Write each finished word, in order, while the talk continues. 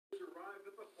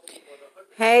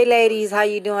Hey ladies, how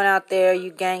you doing out there,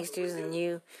 you gangsters and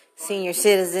you senior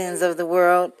citizens of the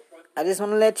world? I just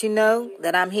want to let you know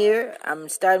that I'm here. I'm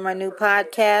starting my new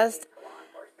podcast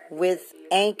with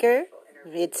Anchor.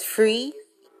 It's free,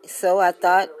 so I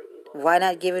thought, why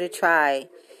not give it a try?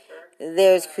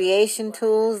 There's creation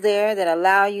tools there that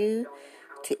allow you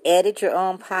to edit your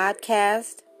own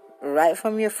podcast right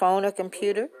from your phone or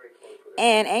computer.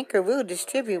 And Anchor will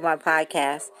distribute my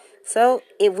podcast, so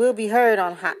it will be heard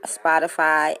on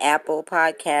Spotify, Apple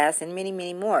Podcasts, and many,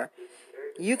 many more.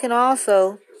 You can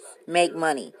also make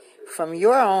money from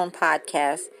your own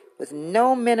podcast with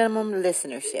no minimum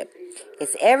listenership.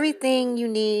 It's everything you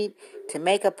need to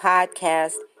make a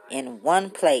podcast in one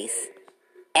place,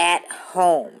 at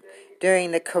home.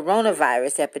 During the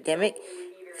coronavirus epidemic,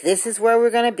 this is where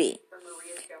we're going to be.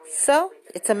 So,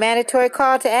 it's a mandatory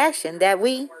call to action that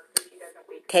we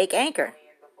take Anchor.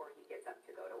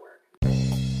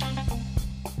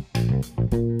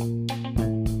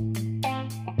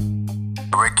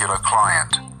 Regular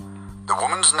client. The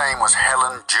woman's name was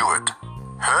Helen Jewett.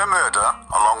 Her murder,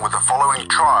 along with the following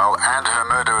trial and her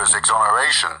murderer's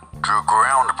exoneration, drew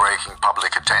groundbreaking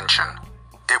public attention.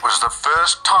 It was the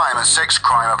first time a sex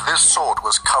crime of this sort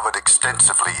was covered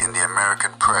extensively in the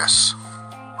American press.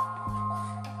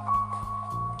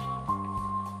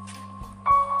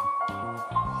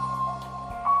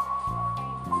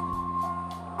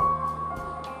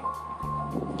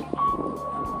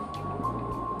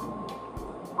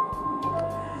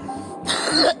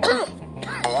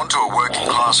 Born to a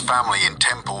working-class family in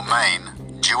Temple,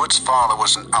 Maine, Jewett's father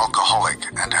was an alcoholic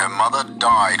and her mother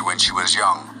died when she was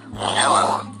young.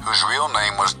 Helen, whose real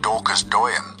name was Dorcas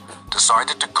Doyen,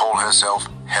 decided to call herself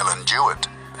Helen Jewett.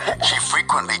 She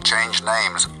frequently changed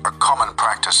names, a common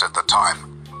practice at the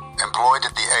time. Employed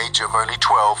at the age of only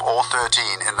 12 or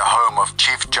 13 in the home of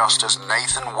Chief Justice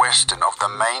Nathan Weston of the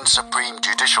Maine Supreme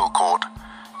Judicial Court,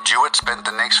 Jewett spent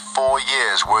the next 4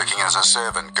 years working as a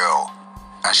servant girl.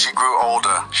 As she grew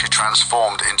older, she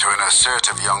transformed into an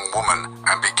assertive young woman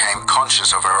and became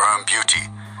conscious of her own beauty.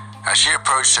 As she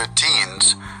approached her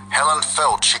teens, Helen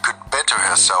felt she could better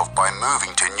herself by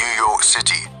moving to New York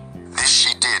City. This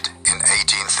she did in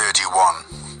 1831.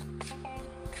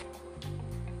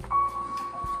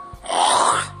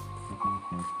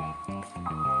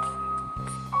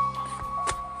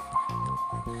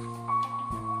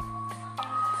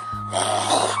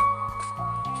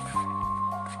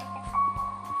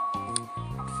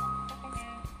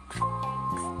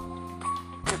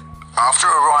 After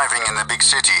arriving in the big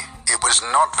city, it was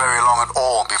not very long at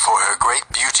all before her great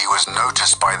beauty was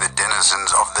noticed by the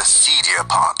denizens of the seedier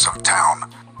parts of town.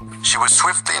 She was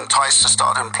swiftly enticed to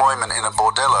start employment in a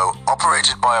bordello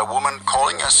operated by a woman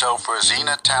calling herself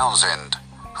Rosina Townsend,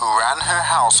 who ran her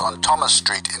house on Thomas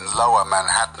Street in Lower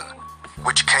Manhattan,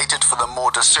 which catered for the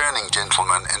more discerning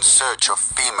gentleman in search of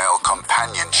female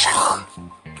companionship.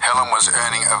 Helen was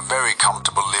earning a very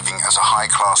comfortable living as a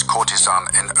high-class courtesan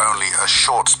in only a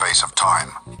short space of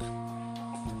time.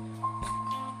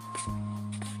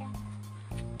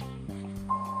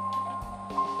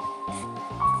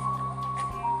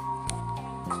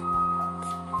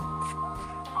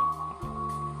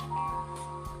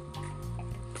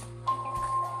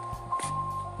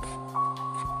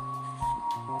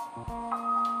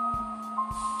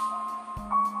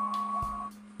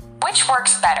 Which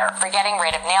works better for getting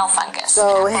rid of nail fungus?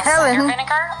 So Helen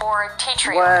vinegar or tea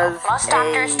tree oil? Most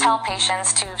doctors tell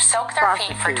patients to soak their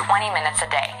feet for 20 minutes a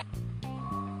day.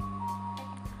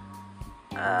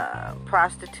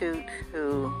 Prostitute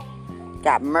who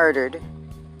got murdered,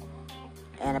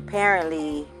 and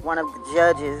apparently one of the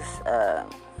judges,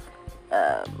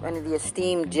 one of the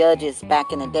esteemed judges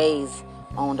back in the days,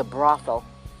 owned a brothel.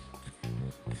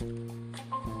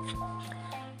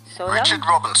 Richard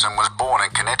Robinson was born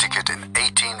in Connecticut in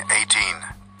 1818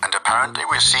 and apparently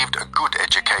received a good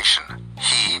education.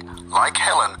 He, like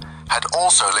Helen, had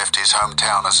also left his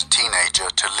hometown as a teenager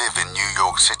to live in New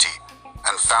York City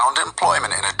and found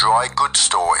employment in a dry goods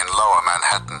store in Lower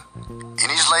Manhattan. In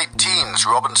his late teens,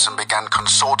 Robinson began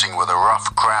consorting with a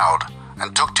rough crowd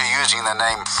and took to using the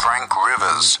name Frank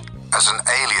Rivers as an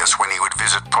alias when he would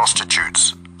visit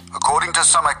prostitutes. According to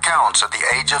some accounts, at the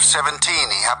age of 17,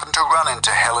 he happened to run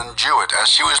into Helen Jewett as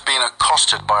she was being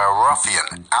accosted by a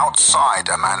ruffian outside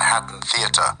a Manhattan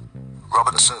theater.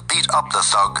 Robinson beat up the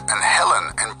thug, and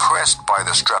Helen, impressed by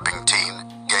the strapping teen,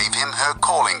 gave him her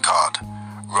calling card.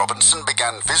 Robinson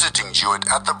began visiting Jewett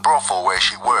at the brothel where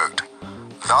she worked.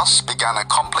 Thus began a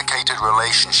complicated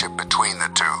relationship between the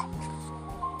two.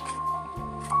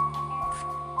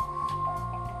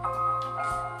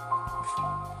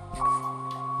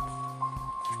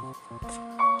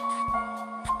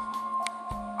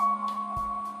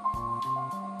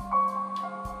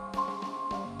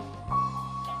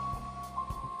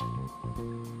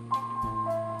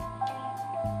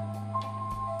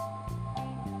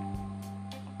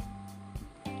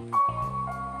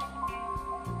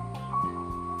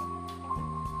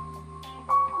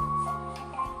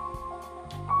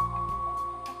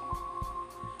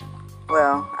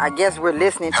 Well, I guess we're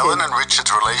listening to... Helen and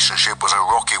Richard's relationship was a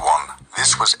rocky one.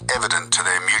 This was evident to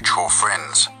their mutual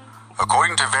friends.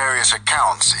 According to various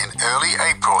accounts, in early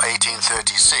April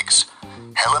 1836,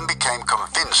 Helen became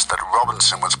convinced that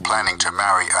Robinson was planning to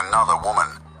marry another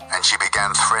woman, and she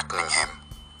began threatening him.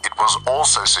 It was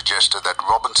also suggested that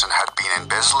Robinson had been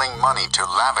embezzling money to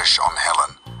lavish on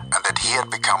Helen, and that he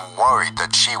had become worried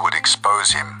that she would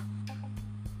expose him.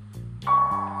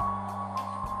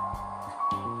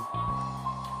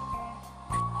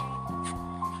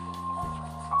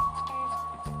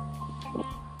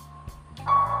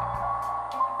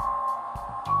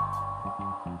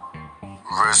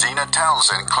 Rosina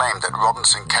Townsend claimed that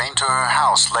Robinson came to her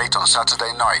house late on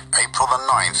Saturday night, April the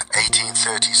 9th,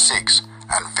 1836,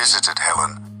 and visited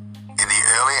Helen. In the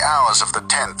early hours of the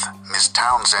 10th, Miss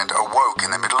Townsend awoke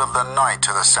in the middle of the night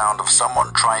to the sound of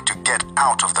someone trying to get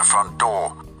out of the front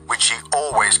door, which she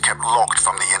always kept locked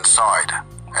from the inside.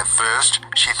 At first,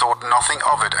 she thought nothing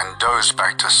of it and dozed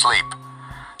back to sleep.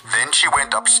 Then she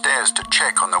went upstairs to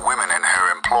check on the women in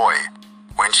her employ.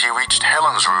 When she reached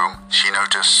Helen's room, she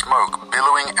noticed smoke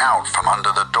billowing out from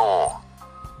under the door.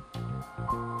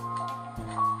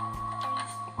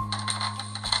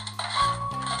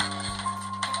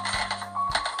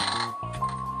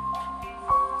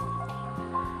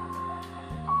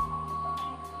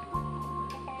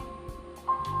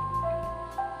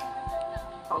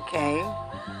 Okay.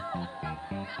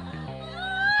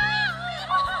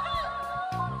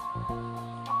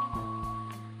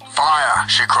 "Fire!"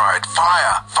 she cried.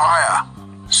 "Fire! Fire!"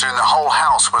 Soon the whole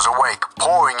house was awake,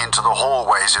 pouring into the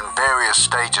hallways in various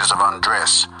stages of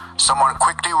undress. Someone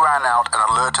quickly ran out and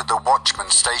alerted the watchman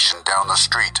stationed down the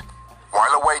street.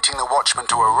 While awaiting the watchman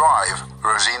to arrive,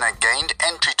 Rosina gained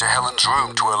entry to Helen's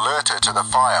room to alert her to the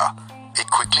fire. It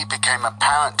quickly became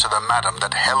apparent to the madam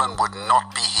that Helen would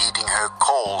not be heeding her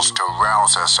calls to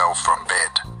rouse herself from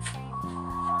bed.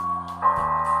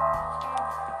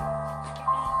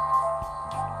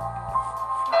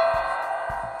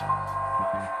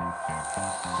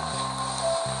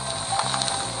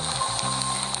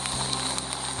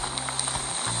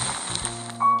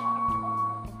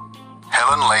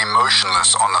 Helen lay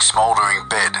motionless on the smouldering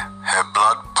bed, her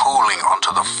blood pooling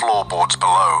onto the floorboards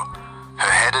below. Her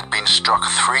head had been struck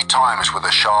 3 times with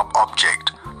a sharp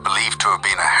object, believed to have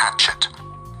been a hatchet.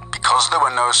 Because there were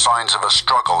no signs of a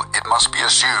struggle, it must be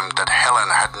assumed that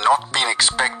Helen had not been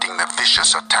expecting the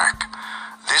vicious attack.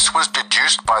 This was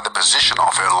deduced by the position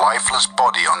of her lifeless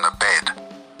body on the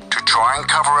bed. To try and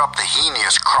cover up the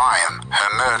heinous crime, her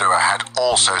murderer had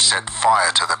also set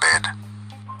fire to the bed.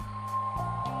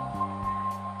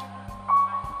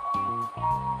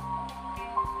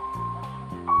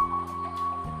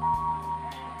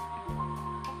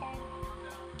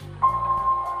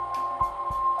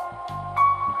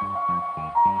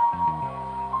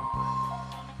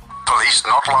 Police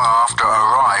not long after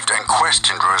arrived and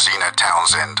questioned Rosina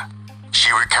Townsend.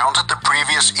 She recounted the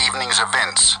previous evening's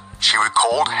events. She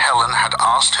recalled Helen had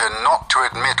asked her not to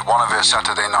admit one of her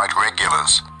Saturday night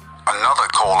regulars. Another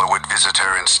caller would visit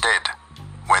her instead.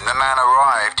 When the man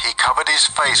arrived, he covered his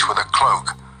face with a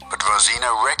cloak, but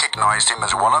Rosina recognized him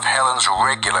as one of Helen's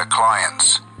regular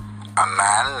clients, a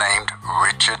man named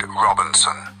Richard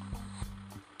Robinson.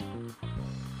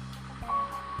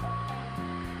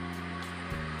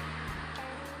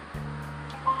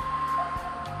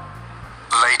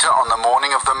 Later on the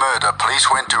morning of the murder, police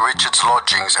went to Richard's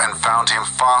lodgings and found him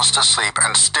fast asleep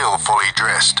and still fully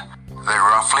dressed. They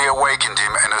roughly awakened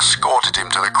him and escorted him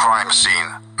to the crime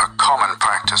scene, a common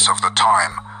practice of the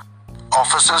time.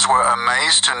 Officers were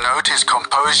amazed to note his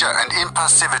composure and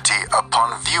impassivity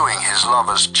upon viewing his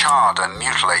lover's charred and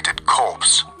mutilated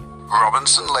corpse.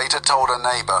 Robinson later told a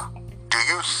neighbor, "Do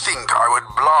you think I would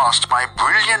blast my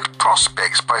brilliant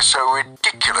prospects by so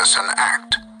ridiculous an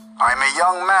act? I'm a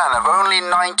young man of only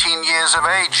 19 years of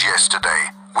age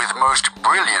yesterday, with most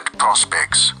brilliant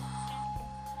prospects."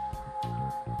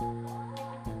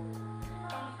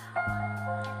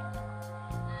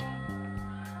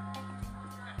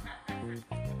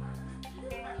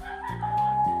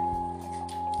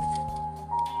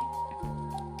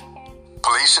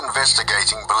 Police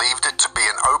investigating believed it to be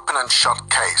an open and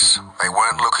shut case. They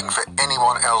weren't looking for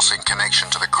anyone else in connection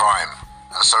to the crime,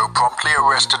 and so promptly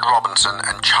arrested Robinson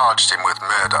and charged him with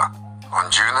murder.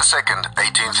 On June the 2nd,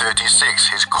 1836,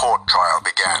 his court trial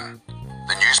began.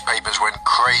 The newspapers went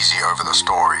crazy over the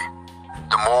story.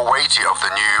 The more weighty of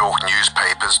the New York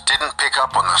newspapers didn't pick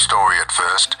up on the story at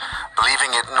first,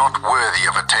 believing it not worthy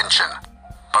of attention.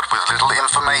 But with little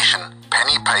information,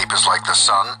 penny papers like The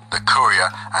Sun, The Courier,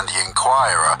 and The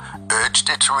Inquirer urged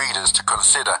its readers to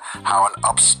consider how an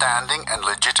upstanding and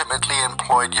legitimately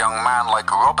employed young man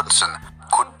like Robinson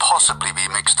could possibly be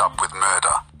mixed up with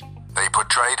murder. They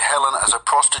portrayed Helen as a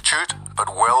prostitute,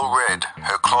 but well-read,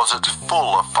 her closet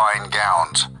full of fine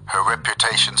gowns, her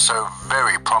reputation so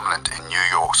very prominent in New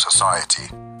York society.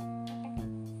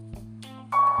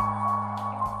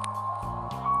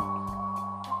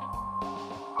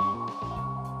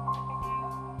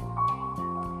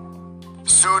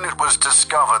 Soon it was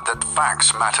discovered that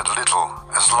facts mattered little,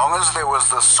 as long as there was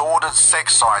the sordid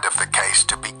sex side of the case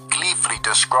to be gleefully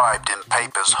described in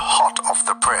papers hot off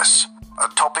the press, a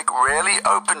topic rarely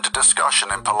open to discussion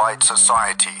in polite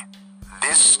society.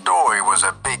 This story was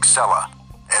a big seller.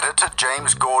 Editor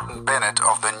James Gordon Bennett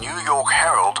of the New York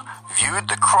Herald viewed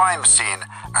the crime scene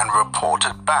and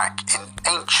reported back in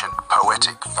ancient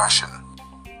poetic fashion.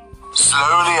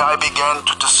 Slowly I began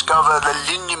to discover the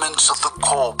lineaments of the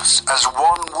corpse as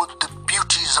one would the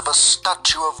beauties of a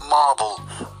statue of marble.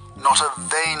 Not a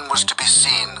vein was to be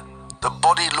seen. The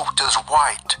body looked as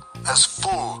white, as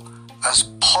full, as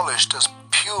polished as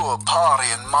pure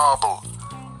Parian marble.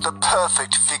 The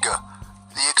perfect figure,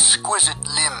 the exquisite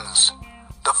limbs,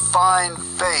 the fine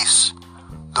face,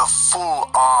 the full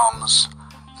arms,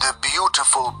 the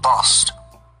beautiful bust,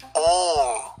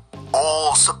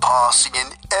 all surpassing in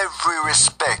every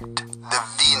respect the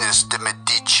Venus de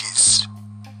Medicis.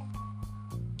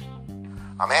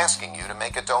 I'm asking you to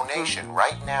make a donation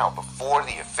right now before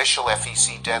the official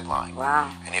FEC deadline.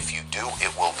 Wow. And if you do,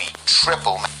 it will be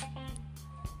triple.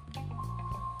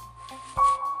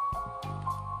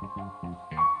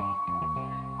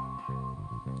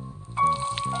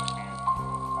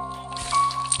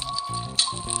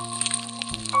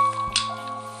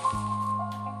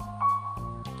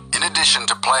 In addition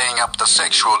to playing up the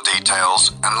sexual details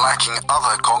and lacking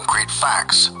other concrete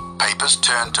facts, papers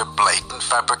turned to blatant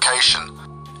fabrication.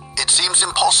 It seems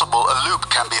impossible a loop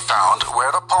can be found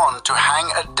whereupon to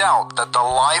hang a doubt that the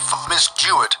life of Miss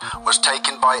Jewett was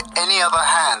taken by any other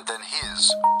hand than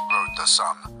his, wrote the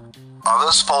Sun.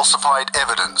 Others falsified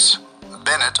evidence.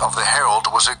 Bennett of the Herald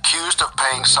was accused of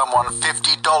paying someone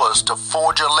 $50 to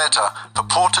forge a letter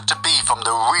purported to be from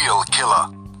the real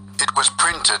killer. It was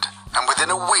printed, and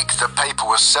within a week the paper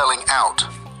was selling out,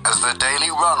 as the daily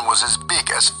run was as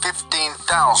big as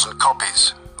 15,000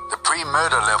 copies. The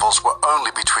pre-murder levels were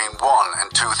only between 1 and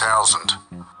 2,000.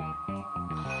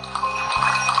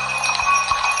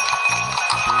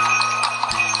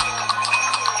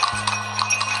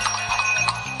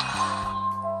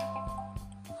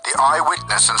 The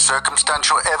eyewitness and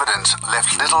circumstantial evidence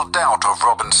left little doubt of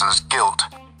Robinson's guilt.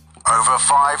 Over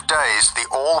 5 days, the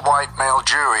all-white male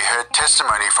jury heard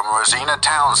testimony from Rosina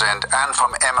Townsend and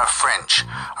from Emma French,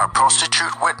 a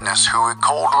prostitute witness who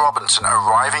recalled Robinson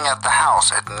arriving at the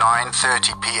house at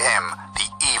 9:30 p.m. the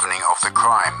evening of the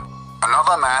crime.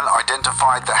 Another man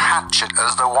identified the hatchet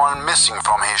as the one missing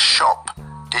from his shop.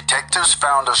 Detectives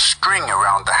found a string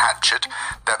around the hatchet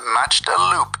that matched a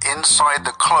loop inside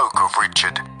the cloak of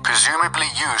Richard, presumably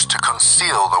used to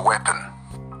conceal the weapon.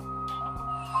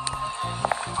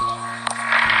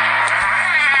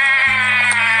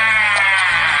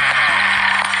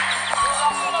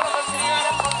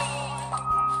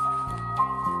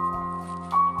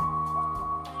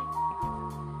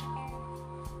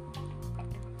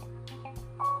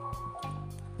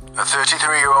 A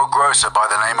 33-year-old grocer by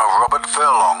the name of Robert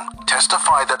Furlong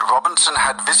testified that Robinson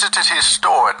had visited his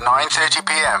store at 9:30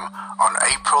 p.m. on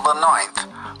April the 9th,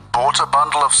 bought a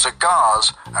bundle of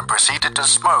cigars, and proceeded to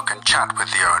smoke and chat with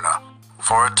the owner.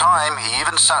 For a time, he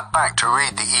even sat back to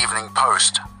read the Evening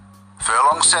Post.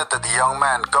 Furlong said that the young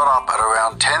man got up at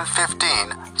around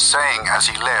 10:15, saying as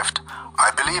he left, "I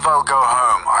believe I'll go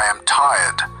home. I am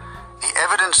tired." The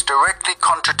evidence directly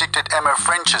contradicted Emma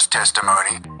French's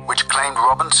testimony, which claimed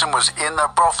Robinson was in the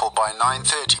brothel by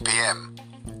 9:30 p.m.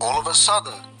 All of a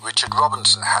sudden, Richard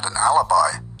Robinson had an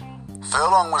alibi.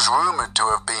 Furlong was rumored to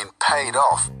have been paid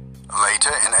off.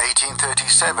 Later, in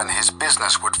 1837, his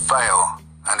business would fail,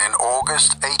 and in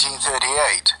August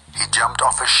 1838, he jumped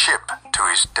off a ship to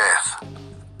his death.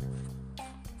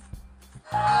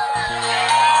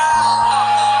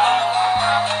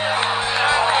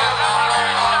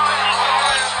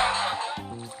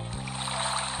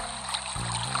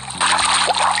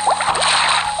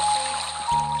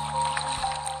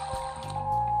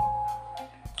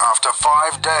 After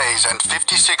 5 days and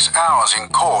 56 hours in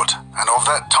court, and of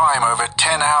that time over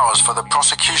 10 hours for the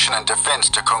prosecution and defense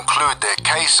to conclude their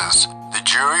cases, the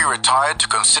jury retired to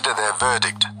consider their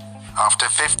verdict. After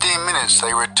 15 minutes,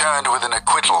 they returned with an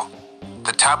acquittal.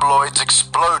 The tabloids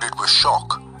exploded with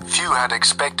shock. Few had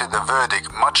expected the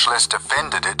verdict, much less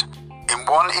defended it. In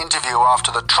one interview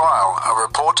after the trial, a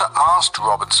reporter asked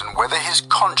Robinson whether his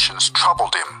conscience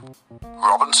troubled him.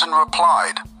 Robinson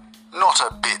replied, "Not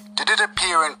a bit. Did it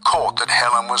appear in court that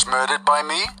Helen was murdered by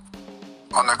me?"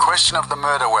 On the question of the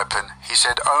murder weapon, he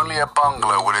said only a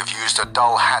bungler would have used a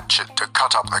dull hatchet to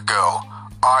cut up the girl.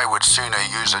 I would sooner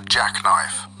use a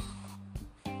jackknife.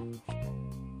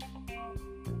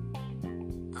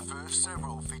 The first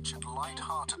several featured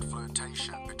light-hearted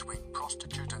flirtation between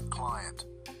prostitute and client,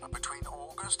 but between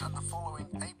August and the following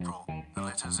April, the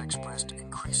letters expressed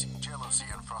increasing jealousy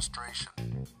and frustration.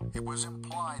 It was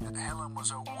implied that Helen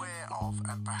was aware of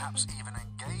and perhaps even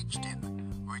engaged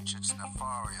in Richard's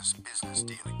nefarious business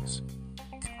dealings.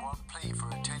 In one plea for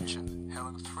attention,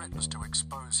 Helen threatens to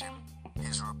expose him.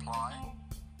 His reply,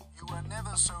 "You were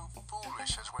never so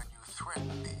foolish as when you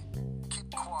threatened me.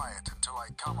 Keep quiet until I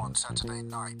come on Saturday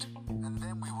night, and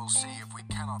then we will see if we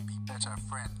cannot be better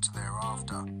friends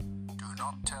thereafter. Do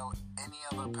not tell any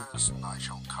other person I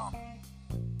shall come."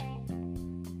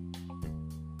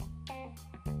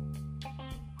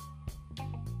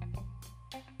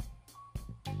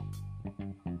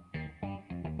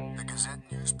 The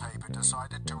Gazette newspaper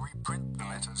decided to reprint the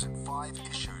letters in 5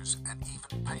 issues and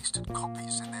even pasted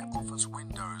copies in their office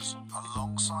windows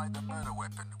alongside the murder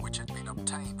weapon which had been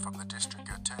obtained from the district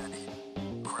attorney.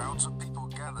 Crowds of people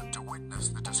gathered to witness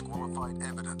the disqualified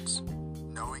evidence,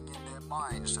 knowing in their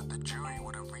minds that the jury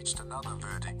would have reached another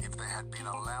verdict if they had been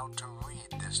allowed to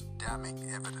read this damning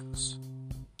evidence.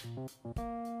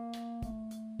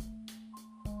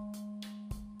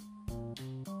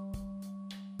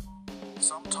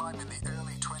 Sometime in the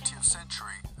early 20th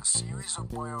century, a series of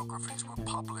biographies were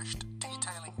published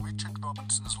detailing Richard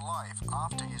Robinson's life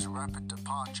after his rapid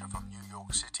departure from New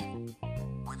York City.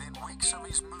 Within weeks of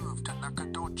his move to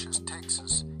Nacogdoches,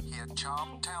 Texas, he had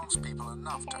charmed townspeople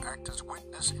enough to act as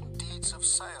witness in deeds of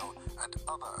sale and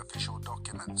other official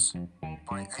documents.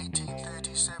 By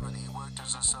 1837, he worked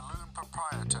as a saloon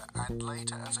proprietor and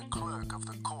later as a clerk of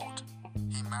the court.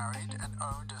 He married and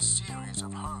owned a series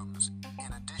of homes,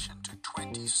 in addition to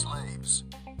 20 slaves.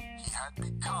 He had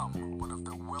become one of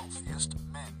the wealthiest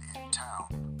men in town.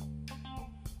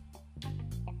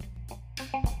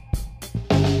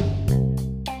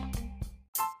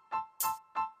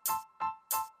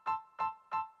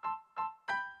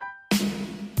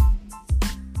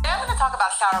 I'm going to talk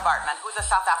about Sarah Baartman, who's a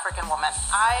South African woman.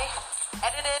 I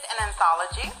edited an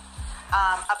anthology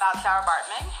about Sarah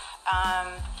Baartman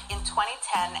in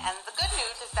 2010, and the good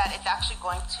news is that it's actually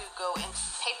going to go in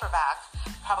paperback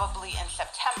probably in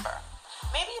September.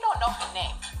 Maybe you don't know her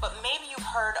name, but maybe you've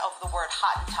heard of the word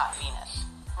Hottentot Venus,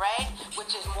 right?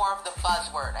 Which is more of the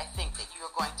buzzword, I think, that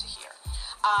you're going to hear.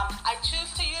 I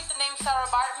choose to use the name Sarah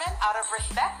Baartman out of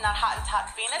respect, not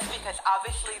Hottentot Venus, because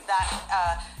obviously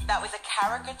that was a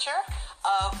caricature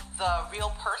of the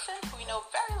real person who we know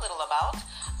very little about.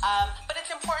 But it's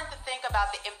important to think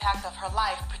about the impact of her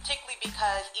life, particularly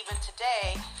because even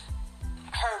today,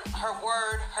 her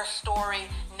word, her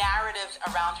story, narratives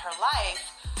around her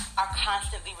life are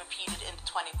constantly repeated in the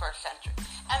 21st century.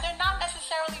 And they're not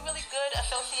necessarily really good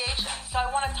associations. So I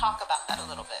want to talk about that a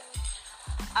little bit.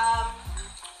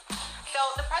 So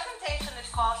the presentation is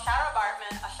called Sarah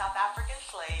Baartman, a South African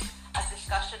Slave, a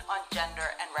discussion on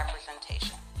gender and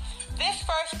representation. This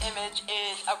first image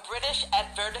is a British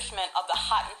advertisement of the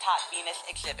Hottentot Venus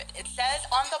exhibit. It says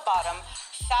on the bottom,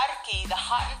 Sarki, the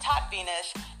Hottentot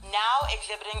Venus, now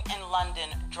exhibiting in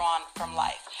London, drawn from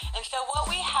life. And so what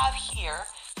we have here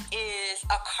is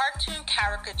a cartoon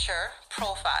caricature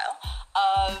profile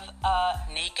of a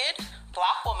naked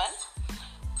black woman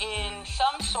in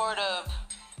some sort of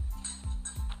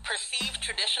perceived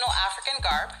traditional African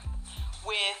garb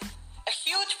with a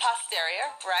huge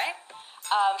posterior, right?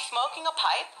 Smoking a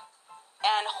pipe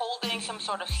and holding some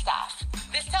sort of staff.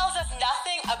 This tells us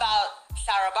nothing about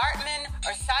Sarah Baartman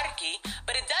or Sarki,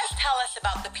 but it does tell us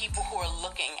about the people who are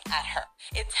looking at her.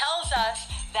 It tells us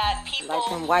that people like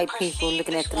some white people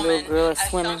looking at the little girl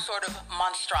swimming. Some sort of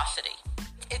monstrosity.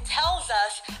 It tells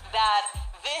us that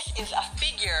this is a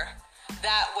figure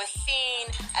that was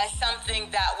seen as something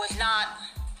that was not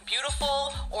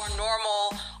beautiful or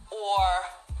normal or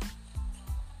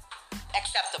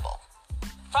acceptable.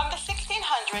 From the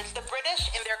 1600s, the British,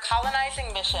 in their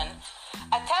colonizing mission,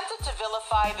 attempted to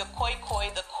vilify the Khoikhoi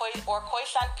or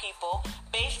Khoisan people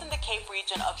based in the Cape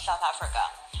region of South Africa,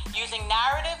 using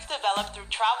narratives developed through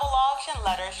travelogues and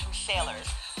letters from sailors.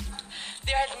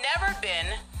 There has never been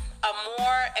a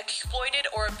more exploited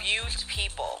or abused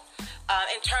people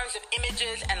in terms of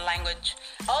images and language.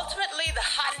 Ultimately, the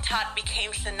Hottentot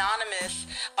became synonymous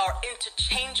or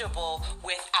interchangeable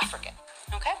with African.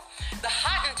 Okay? The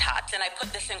Hottentot Hottentots, and I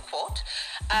put this in quote,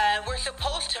 were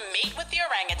supposed to mate with the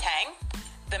orangutan.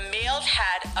 The males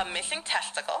had a missing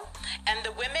testicle, and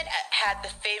the women had the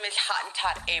famous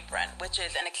Hottentot apron, which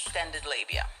is an extended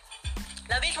labia.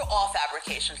 Now, these were all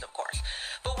fabrications, of course,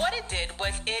 but what it did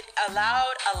was it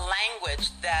allowed a language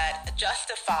that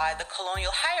justified the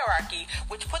colonial hierarchy,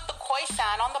 which put the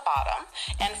Khoisan on the bottom,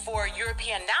 and for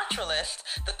European naturalists,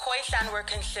 the Khoisan were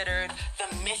considered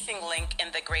the missing link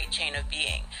in the great chain of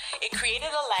being. It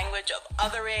created a language of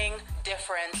othering,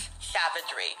 difference,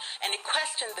 savagery, and it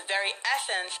questioned the very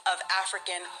essence of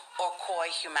African or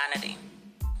Khoi humanity.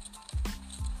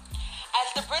 As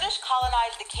the British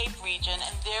colonized the Cape region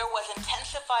and there was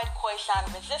intensified Khoisan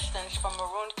resistance from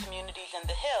marooned communities in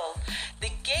the hills,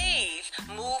 the gaze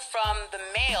moved from the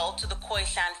male to the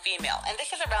Khoisan female. And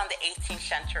this is around the 18th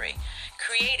century,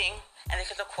 creating, and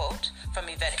this is a quote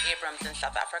from Yvette Abrams in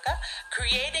South Africa,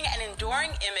 creating an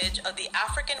enduring image of the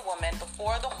African woman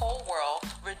before the whole world,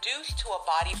 reduced to a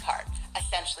body part,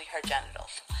 essentially her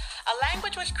genitals. A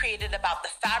language was created about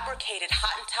the fabricated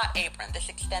Hottentot apron, this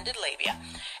extended labia,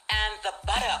 and the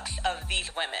buttocks of these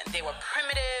women. They were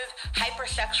primitive,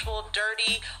 hypersexual,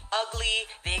 dirty, ugly.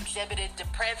 They exhibited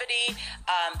depravity.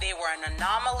 They were an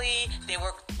anomaly. They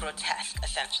were grotesque,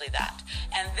 essentially that.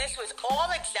 And this was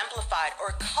all exemplified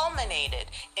or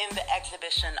culminated in the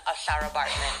exhibition of Sarah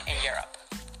Baartman in Europe.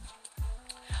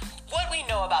 What we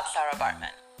know about Sarah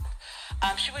Baartman.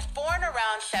 She was born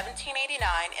around 1789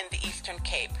 in the Eastern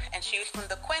Cape, and she was from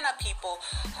the Kwena people,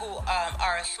 who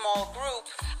are a small group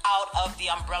out of the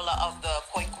umbrella of the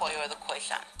Khoikhoi or the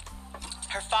Khoisan.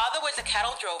 Her father was a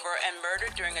cattle drover and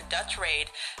murdered during a Dutch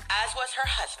raid, as was her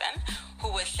husband, who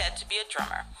was said to be a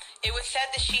drummer. It was said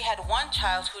that she had one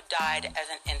child who died as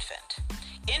an infant.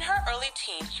 In her early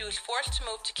teens, she was forced to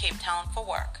move to Cape Town for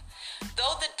work.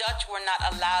 Though the Dutch were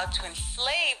not allowed to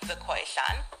enslave the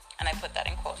Khoisan, and I put that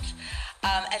in quotes,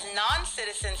 as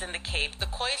non-citizens in the Cape, the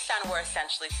Khoisan were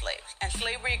essentially slaves, and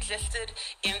slavery existed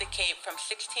in the Cape from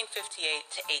 1658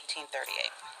 to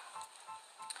 1838.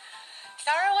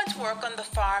 Sarah went to work on the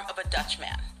farm of a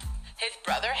Dutchman. His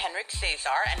brother, Hendrik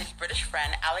Cesar, and his British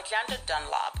friend, Alexander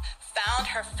Dunlop,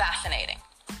 found her fascinating.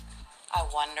 I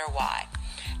wonder why.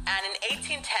 And in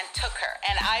 1810 took her,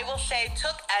 and I will say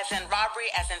took as in robbery,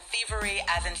 as in thievery,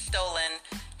 as in stolen.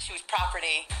 She was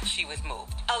property, she was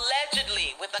moved.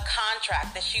 Allegedly with a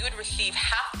contract that she would receive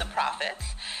half the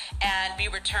profits and be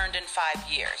returned in 5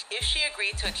 years if she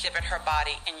agreed to exhibit her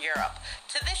body in Europe.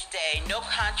 To this day, no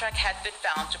contract had been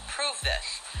found to prove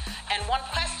this. And one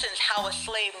questions how a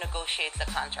slave negotiates a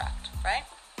contract, right?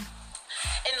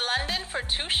 In London, for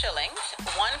 2 shillings,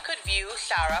 one could view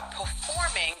Sarah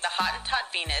performing the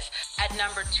Hottentot Venus at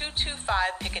number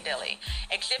 225 Piccadilly,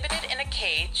 exhibited in a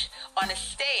cage on a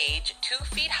stage 2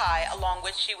 feet high, along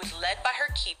which she was led by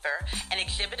her keeper and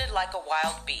exhibited like a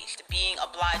wild beast, being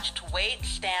obliged to wait,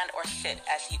 stand, or sit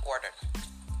as he ordered.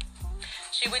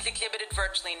 She was exhibited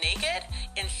virtually naked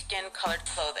in skin-colored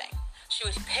clothing. She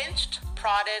was pinched,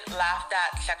 prodded, laughed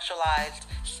at, sexualized,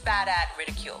 spat at,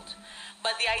 ridiculed.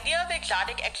 But the idea of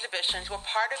exotic exhibitions were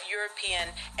part of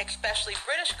European, especially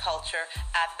British culture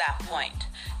at that point.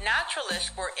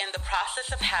 Naturalists were in the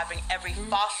process of having every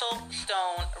fossil,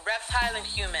 stone, reptile, and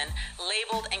human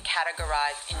labeled and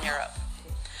categorized in Europe.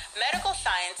 Medical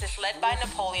scientists led by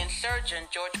Napoleon's surgeon,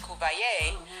 Georges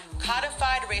Cuvier,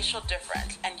 codified racial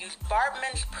difference and used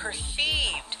Baartman's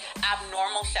perceived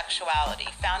abnormal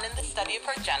sexuality found in the study of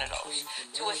her genitals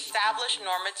to establish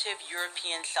normative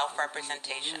European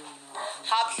self-representation.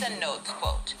 Hobson notes,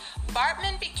 quote,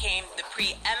 Baartman became the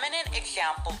preeminent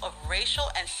example of racial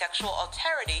and sexual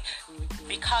alterity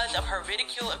because of her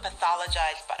ridicule and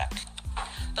pathologized buttocks.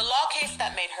 The law case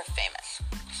that made her famous.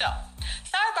 So,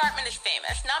 Sarah Baartman is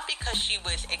famous not because she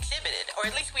was exhibited, or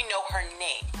at least we know her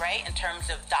name, right, in terms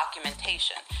of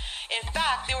documentation. In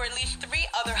fact, there were at least 3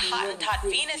 other Hottentot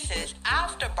Venuses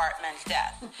after Baartman's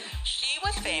death. She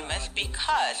was famous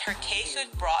because her case was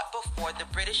brought before the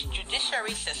British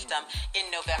judiciary system in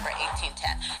November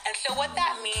 1810. And so what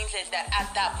that means is that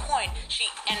at that point, she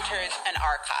enters an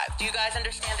archive. Do you guys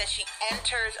understand that she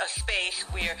enters a space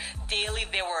where daily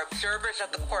there were observers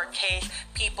of the court case,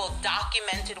 people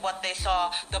documented what they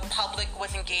saw, the public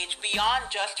was engaged beyond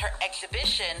just her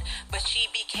exhibition, but she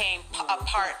became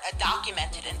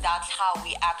documented, and that's how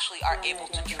we actually are able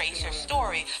to trace her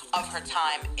story of her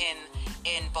time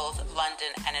in both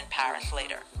London and in Paris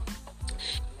later.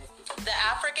 The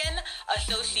African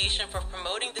Association for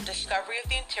Promoting the Discovery of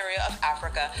the Interior of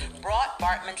Africa brought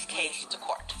Baartman's case to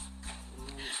court.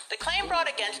 The claim brought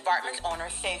against Baartman's owner,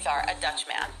 Cesar, a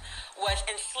Dutchman, was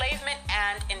enslavement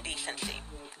and indecency.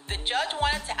 The judge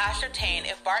wanted to ascertain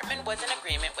if Bartman was in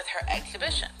agreement with her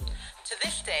exhibition. To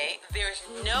this day, there is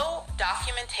no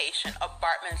documentation of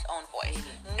Bartman's own voice.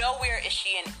 Nowhere is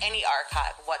she in any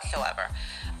archive whatsoever.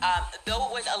 Though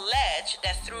it was alleged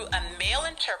that through a male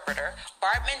interpreter,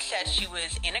 Bartman said she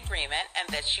was in agreement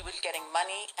and that she was getting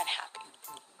money and happy.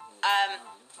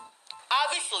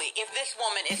 Obviously, if this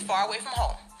woman is far away from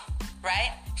home,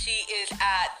 right, she is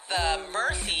at the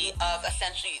mercy of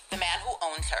essentially the man who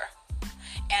owns her.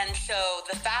 And so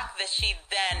the fact that she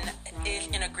then is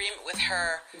in agreement with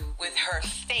her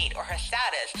state or her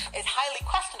status is highly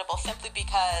questionable, simply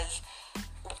because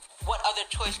what other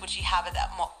choice would she have at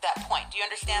that point? Do you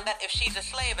understand that? If she's a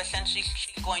slave, essentially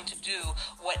she's going to do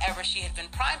whatever she had been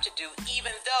primed to do,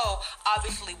 even though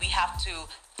obviously we have to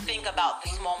think about the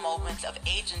small moments of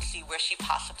agency where she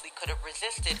possibly could have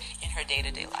resisted in her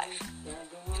day-to-day life.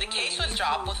 The case was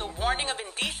dropped with a warning of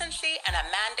indecency and a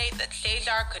mandate that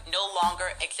Cesar could no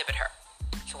longer exhibit her.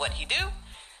 So what did he do?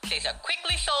 Cesar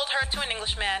quickly sold her to an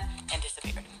Englishman and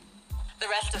disappeared. The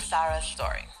rest of Sarah's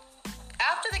story.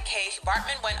 After the case,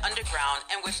 Bartman went underground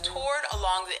and was toured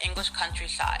along the English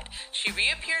countryside. She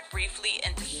reappeared briefly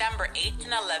in December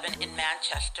 1811 in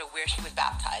Manchester, where she was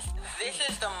baptized. This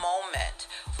is the moment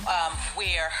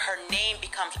where her name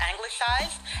becomes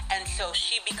anglicized, and so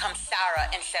she becomes Sarah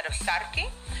instead of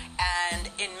Sarki. And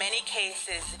in many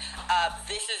cases,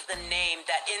 this is the name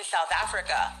that in South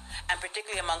Africa, and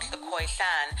particularly amongst the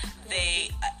Khoisan,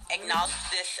 they acknowledge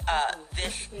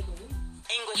this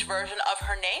English version of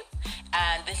her name.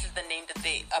 And this is the name that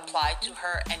they apply to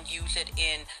her and use it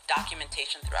in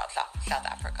documentation throughout South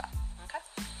Africa. Okay.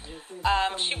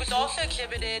 She was also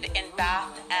exhibited in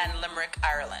Bath and Limerick,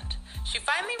 Ireland. She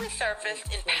finally resurfaced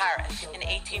in Paris in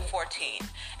 1814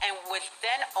 and was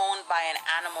then owned by an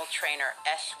animal trainer,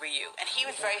 S. Rioux. And he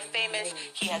was very famous.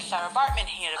 He had Sarah Bartman.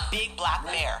 He had a big black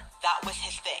bear. That was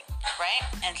his thing, right?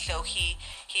 And so he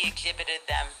exhibited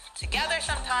them together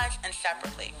sometimes and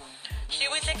separately. She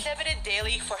was exhibited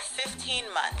daily for 15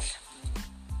 months,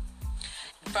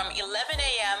 from 11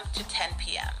 a.m. to 10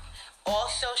 p.m.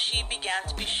 Also, she began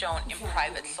to be shown in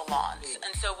private salons.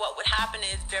 And so what would happen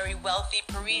is very wealthy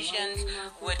Parisians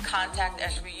would contact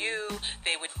S. Rioux.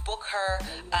 They would book her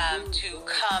to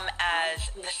come as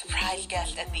the surprise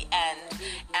guest at the end.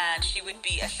 And she would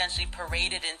be essentially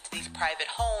paraded into these private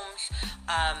homes.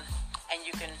 And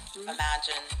you can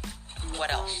imagine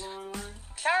what else.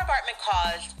 Sarah Bartman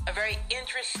caused a very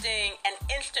interesting and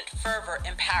instant fervor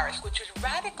in Paris, which was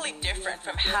radically different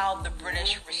from how the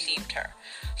British received her.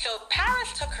 So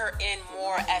Paris took her in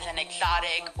more as an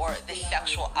exotic or the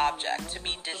sexual object to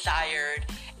be desired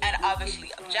and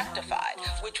obviously objectified,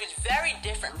 which was very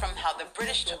different from how the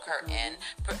British took her in.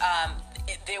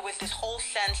 There was this whole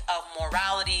sense of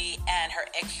morality, and her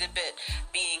exhibit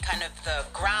being kind of the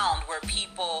ground where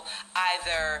people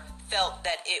either felt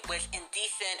that it was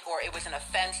indecent or it was an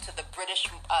offense to the British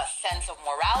sense of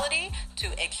morality to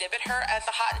exhibit her as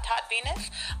the Hottentot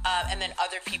Venus, and then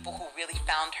other people who really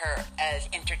found her as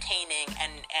entertaining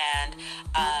and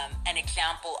an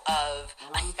example of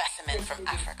a specimen from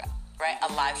Africa, right?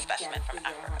 A live specimen from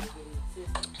Africa.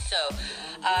 So,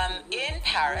 in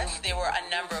Paris, there were a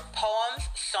number of poems,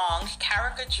 songs,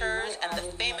 caricatures, and the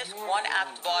famous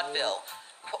one-act vaudeville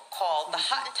called The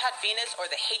Hottentot Venus, or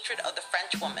The Hatred of the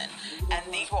French Woman, and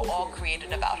these were all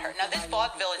created about her. Now, this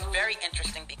vaudeville is very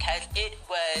interesting because it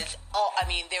was,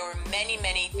 there were many,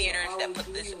 many theaters that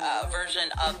put this version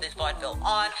of this vaudeville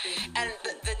on, and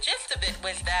the gist of it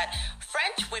was that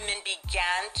French women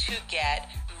began to get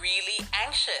really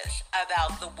anxious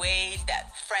about the ways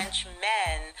that French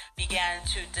men began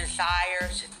to desire,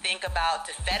 to think about,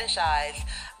 to fetishize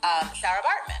Sarah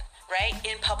Bartman, right?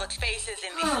 In public spaces,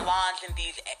 in these salons,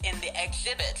 in the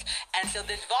exhibits. And so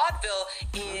this vaudeville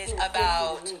is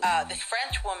about this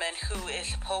French woman who is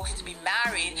supposed to be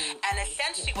married, and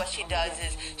essentially what she does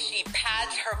is she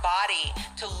pads her body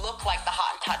to look like the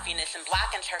Hottentot Venus and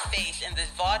blackens her face in this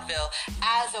vaudeville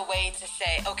as a way to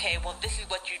say, okay, well, this is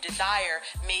what you desire.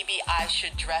 Maybe I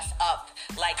should dress up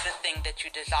like the thing that you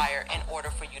desire in order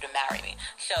for you to marry me.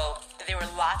 So there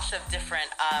were lots of different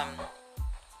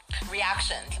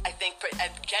reactions, I think,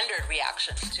 gendered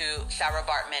reactions to Sarah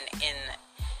Bartman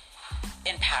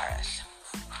in Paris.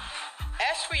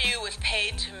 S. Rioux was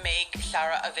paid to make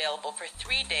Sarah available for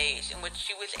 3 days, in which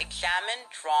she was examined,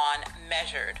 drawn,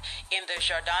 measured in the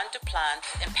Jardin des Plantes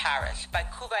in Paris by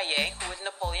Cuvier, who was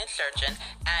Napoleon's surgeon,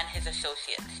 and his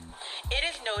associates. It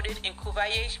is noted in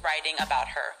Cuvier's writing about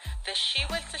her that she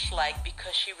was disliked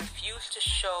because she refused to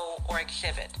show or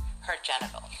exhibit her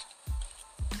genitals.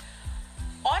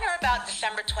 On or about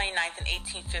December 29th in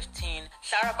 1815,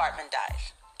 Sarah Bartman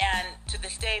dies. And to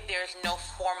this day, there's no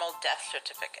formal death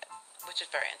certificate, which is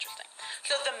very interesting.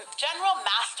 So the general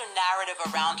master narrative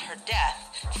around her death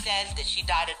says that she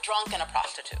died a drunk and a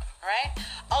prostitute, right?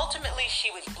 Ultimately, she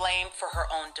was blamed for her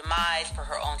own demise, for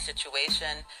her own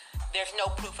situation. There's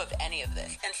no proof of any of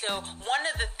this. And so one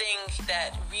of the things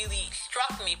that really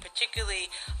struck me, particularly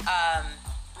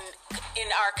in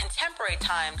our contemporary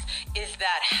times, is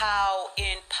that how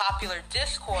in popular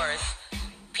discourse,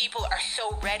 people are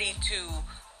so ready to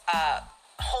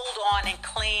hold on and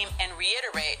claim and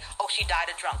reiterate, oh, she died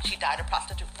a drunk, she died a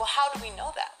prostitute. Well, how do we know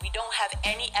that? We don't have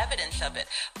any evidence of it.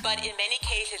 But in many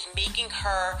cases, making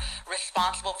her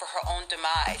responsible for her own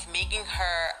demise, making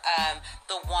her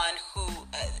the one who,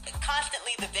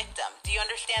 constantly the victim. Do you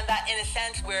understand that? In a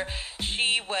sense where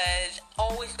she was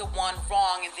always the one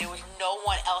wrong and there was no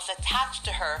one else attached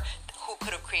to her who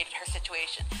could have created her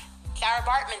situation. Sarah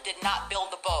Baartman did not build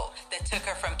the boat that took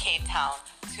her from Cape Town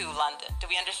to London. Do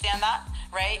we understand that?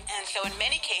 Right? And so in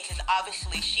many cases,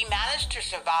 obviously, she managed to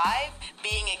survive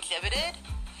being exhibited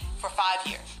for 5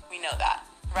 years. We know that,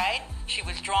 right? She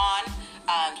was drawn.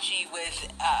 She was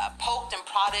poked and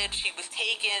prodded. She was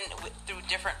taken through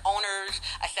different owners.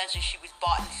 Essentially, she was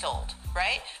bought and sold,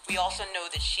 right? We also know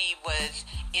that she was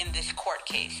in this court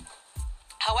case.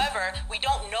 However, we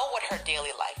don't know what her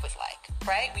daily life was like,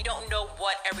 right? We don't know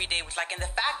what every day was like. And the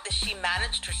fact that she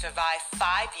managed to survive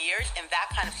 5 years in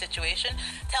that kind of situation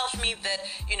tells me that,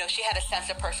 she had a sense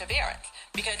of perseverance.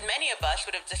 Because many of us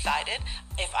would have decided,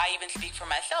 if I even speak for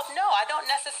myself, no, I don't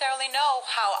necessarily know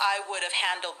how I would have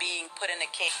handled being put in a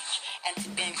cage and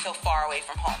being so far away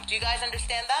from home. Do you guys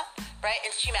understand that? Right?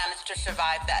 And she managed to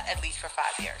survive that at least for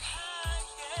 5 years.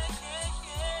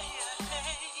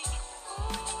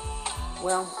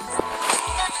 Well,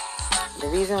 the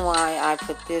reason why I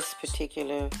put this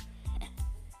particular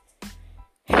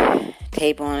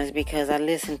tape on is because I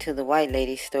listened to the white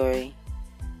lady story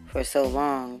for so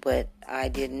long, but I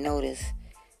didn't notice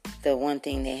the one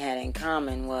thing they had in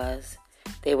common was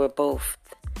they were both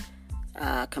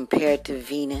compared to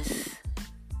Venus,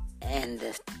 and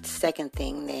the second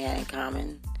thing they had in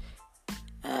common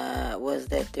was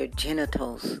that their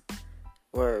genitals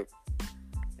were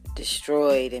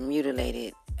destroyed and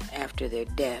mutilated after their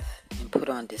death and put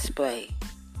on display.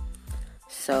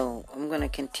 So I'm going to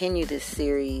continue this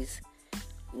series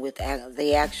with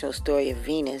the actual story of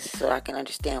Venus so I can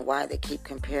understand why they keep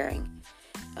comparing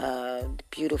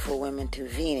beautiful women to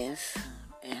Venus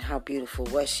and how beautiful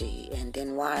was she, and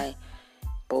then why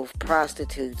both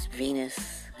prostitutes,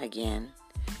 Venus again.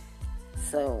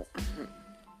 So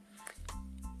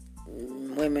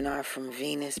women are from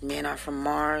Venus, men are from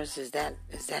Mars. Is that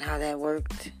how that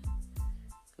worked?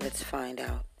 Let's find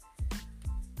out.